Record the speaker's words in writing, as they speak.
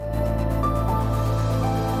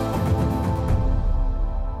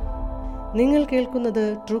നിങ്ങൾ കേൾക്കുന്നത്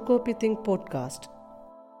true copy think podcast.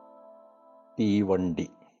 തീവണ്ടി.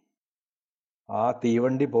 ആ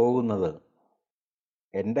തീവണ്ടി പോകുന്നത്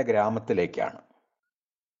എൻ്റെ ഗ്രാമത്തിലേക്കാണ്.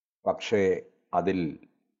 പക്ഷേ അതിൽ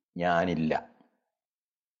ഞാനില്ല.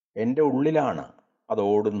 എൻ്റെ ഉള്ളിലാണ്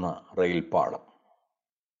അതോടുന്ന റെയിൽപ്പാളം.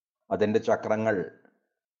 അതിൻ്റെ ചക്രങ്ങൾ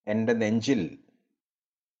എൻ്റെ നെഞ്ചിൽ,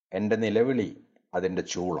 എൻ്റെ നിലവിളി അതിൻ്റെ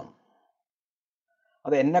ചൂളം.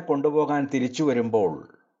 അത് എന്നെ കൊണ്ടുപോകാൻ തിരിച്ചു വരുമ്പോൾ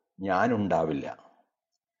ഞാനുണ്ടാവില്ല.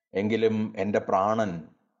 എങ്കിലും എൻ്റെ പ്രാണൻ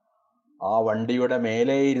ആ വണ്ടിയുടെ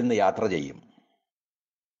മേലേ ഇരുന്ന് യാത്ര ചെയ്യും,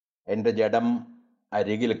 എൻ്റെ ജഡം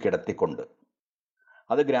അരികിൽ കിടത്തിക്കൊണ്ട്.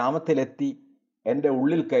 അത് ഗ്രാമത്തിലെത്തി എൻ്റെ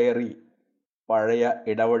ഉള്ളിൽ കയറി പഴയ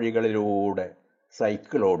ഇടവഴികളിലൂടെ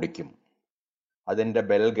സൈക്കിൾ ഓടിക്കും. അതിൻ്റെ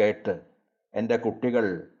ബെൽ കേട്ട് എൻ്റെ കുട്ടികൾ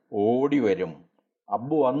ഓടി വരും.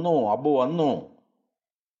 അബ്ബു വന്നു, അബ്ബു വന്നു.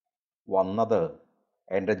 വന്നത്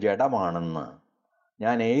എൻ്റെ ജഡമാണെന്ന്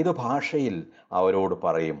ഞാൻ ഏതു ഭാഷയിൽ അവരോട്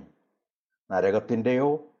പറയും? നരകത്തിൻ്റെയോ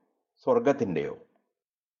സ്വർഗത്തിൻ്റെയോ?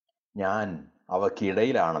 ഞാൻ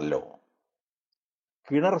അവയ്ക്കിടയിലാണല്ലോ.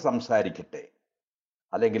 കിണർ സംസാരിക്കട്ടെ,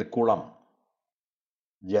 അല്ലെങ്കിൽ കുളം.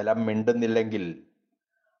 ജലം മിണ്ടുന്നില്ലെങ്കിൽ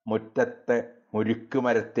മുറ്റത്തെ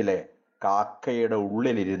മുരുക്കുമരത്തിലെ കാക്കയുടെ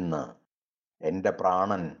ഉള്ളിലിരുന്ന് എൻ്റെ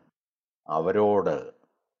പ്രാണൻ അവരോട്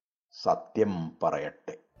സത്യം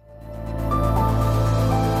പറയട്ടെ.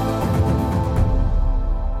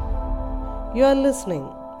 You are listening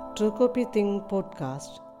True Copy Think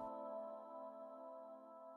podcast.